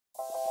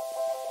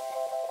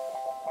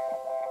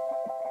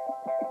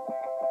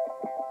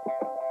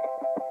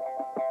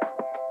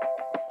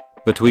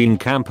Between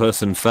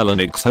Campos and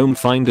Felanitx Home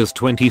Finders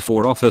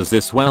 24 offers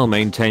this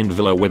well-maintained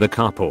villa with a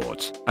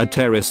carport, a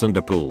terrace and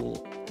a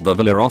pool. The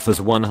villa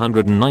offers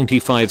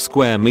 195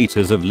 square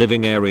meters of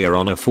living area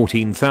on a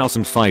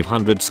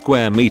 14,500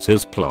 square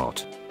meters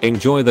plot.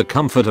 Enjoy the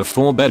comfort of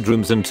 4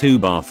 bedrooms and 2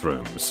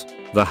 bathrooms.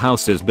 The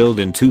house is built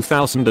in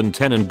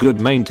 2010 and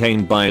good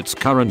maintained by its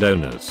current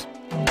owners.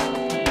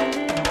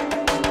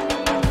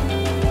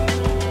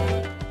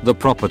 The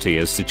property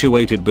is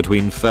situated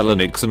between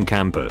Felanitx and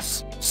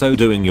Campos, so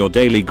doing your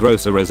daily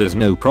groceries is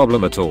no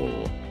problem at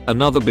all.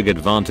 Another big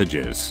advantage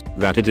is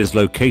that it is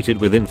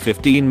located within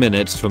 15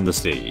 minutes from the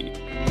sea.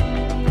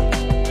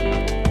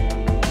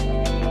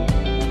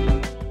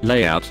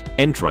 Layout,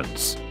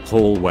 entrance,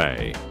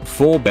 hallway,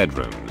 4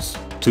 bedrooms,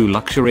 2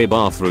 luxury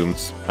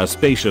bathrooms, a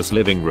spacious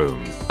living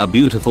room, a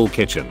beautiful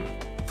kitchen.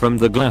 From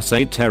the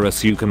glaced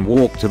terrace you can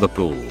walk to the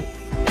pool.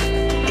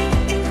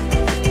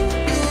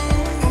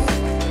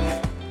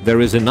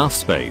 There is enough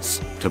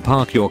space to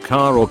park your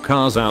car or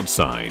cars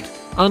outside.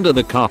 Under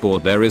the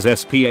carport there is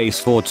spacious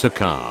for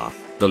car.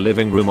 The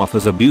living room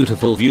offers a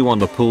beautiful view on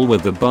the pool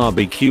with the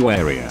barbecue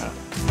area.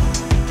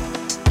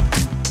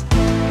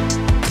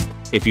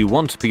 If you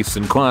want peace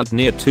and quiet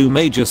near 2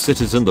 major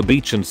cities and the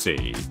beach and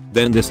sea,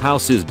 then this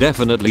house is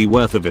definitely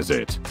worth a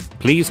visit.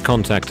 Please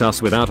contact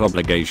us without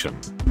obligation.